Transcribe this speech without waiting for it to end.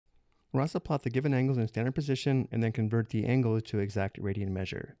We're asked to plot the given angles in standard position and then convert the angle to exact radian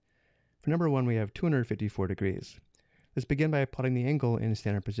measure. For number 1, we have 254 degrees. Let's begin by plotting the angle in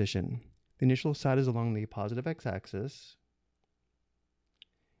standard position. The initial side is along the positive x-axis,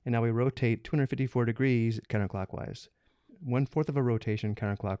 and now we rotate 254 degrees counterclockwise. 1/4 of a rotation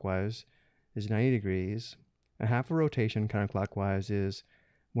counterclockwise is 90 degrees. A half a rotation counterclockwise is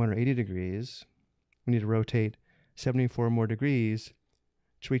 180 degrees. We need to rotate 74 more degrees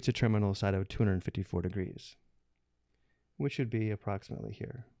to reach the terminal side of 254 degrees, which should be approximately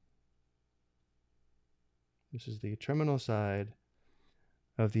here. This is the terminal side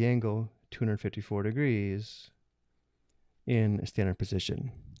of the angle 254 degrees in standard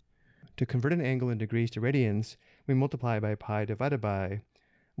position. To convert an angle in degrees to radians, we multiply by pi divided by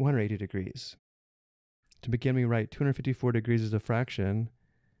 180 degrees. To begin, we write 254 degrees as a fraction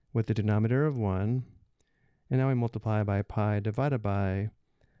with the denominator of 1, and now we multiply by pi divided by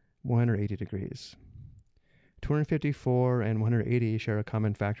 180 degrees. 254 and 180 share a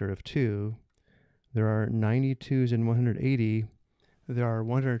common factor of 2. There are 90 2's in 180. There are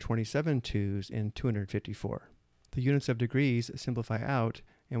 127 2's in 254. The units of degrees simplify out,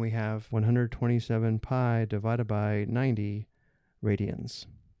 and we have 127 pi divided by 90 radians.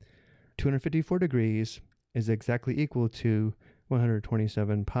 254 degrees is exactly equal to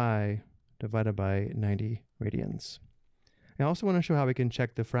 127 pi divided by 90 radians. I also want to show how we can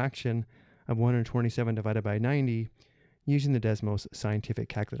check the fraction of 127 divided by 90 using the Desmos scientific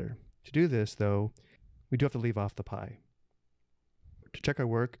calculator. To do this, though, we do have to leave off the pi. To check our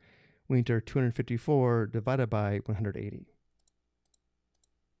work, we enter 254 divided by 180.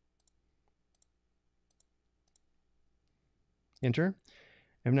 Enter.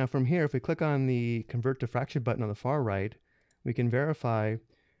 And now from here, if we click on the Convert to Fraction button on the far right, we can verify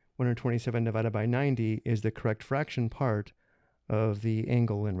 127 divided by 90 is the correct fraction part of the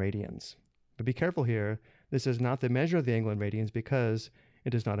angle in radians. But be careful here, this is not the measure of the angle in radians because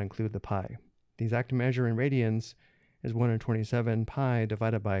it does not include the pi. The exact measure in radians is 127 pi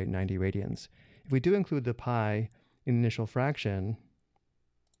divided by 90 radians. If we do include the pi in the initial fraction,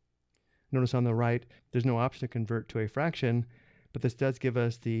 notice on the right there's no option to convert to a fraction, but this does give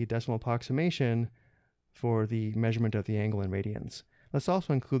us the decimal approximation for the measurement of the angle in radians. Let's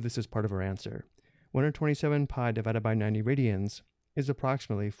also include this as part of our answer. 127 pi divided by 90 radians is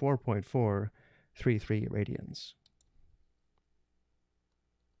approximately 4.433 radians.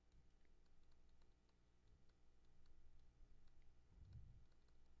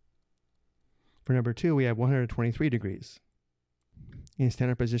 For number 2, we have 123 degrees. In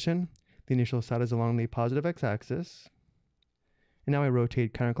standard position, the initial side is along the positive x-axis, and now I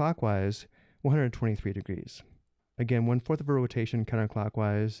rotate counterclockwise 123 degrees. Again, 1/4 of a rotation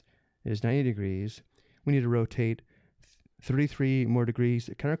counterclockwise is 90 degrees. We need to rotate 33 more degrees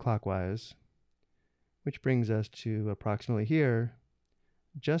counterclockwise, which brings us to approximately here,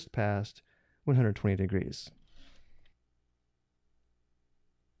 just past 120 degrees.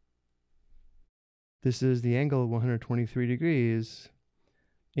 This is the angle 123 degrees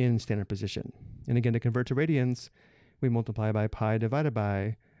in standard position. And again, to convert to radians, we multiply by pi divided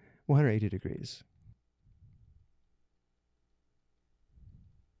by 180 degrees.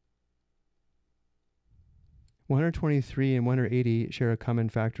 (123) and 180 share a common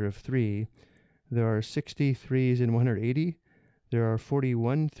factor of 3. There are 60 3's in 180. There are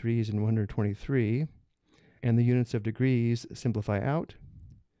 41 3's in 123. And the units of degrees simplify out.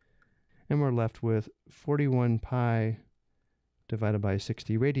 And we're left with 41 pi divided by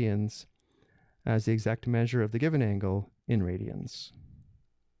 60 radians as the exact measure of the given angle in radians.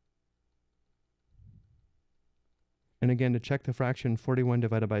 And again, to check the fraction 41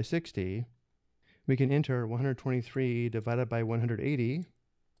 divided by 60, we can enter 123 divided by 180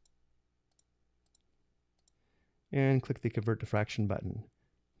 and click the Convert to Fraction button.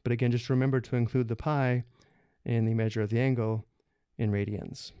 But again, just remember to include the pi in the measure of the angle in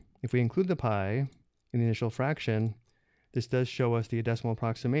radians. If we include the pi in the initial fraction, this does show us the decimal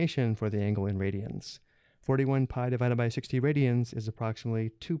approximation for the angle in radians. 41 pi divided by 60 radians is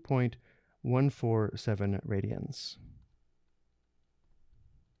approximately 2.147 radians.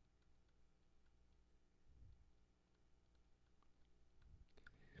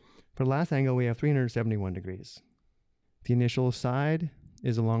 For the last angle, we have 371 degrees. The initial side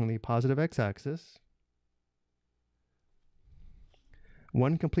is along the positive x-axis.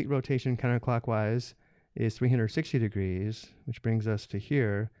 One complete rotation counterclockwise is 360 degrees, which brings us to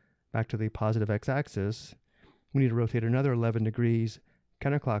here, back to the positive x-axis. We need to rotate another 11 degrees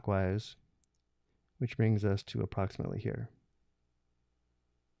counterclockwise, which brings us to approximately here.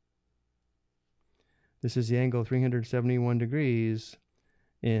 This is the angle 371 degrees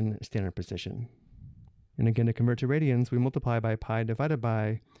in standard position. And again, to convert to radians, we multiply by pi divided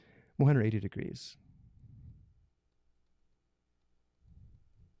by 180 degrees.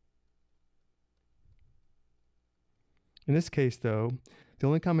 In this case, though, the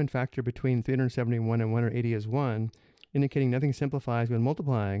only common factor between 371 and 180 is 1, indicating nothing simplifies when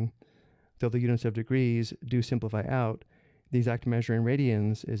multiplying, though the units of degrees do simplify out. The exact measure in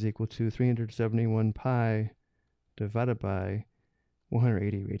radians is equal to 371 pi divided by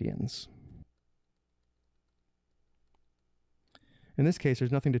 180 radians. In this case,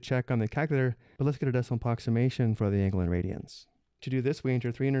 there's nothing to check on the calculator, but let's get a decimal approximation for the angle in radians. To do this, we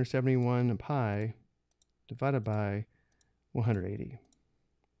enter 371 pi divided by 180,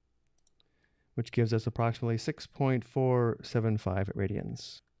 which gives us approximately 6.475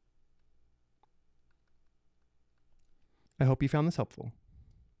 radians. I hope you found this helpful.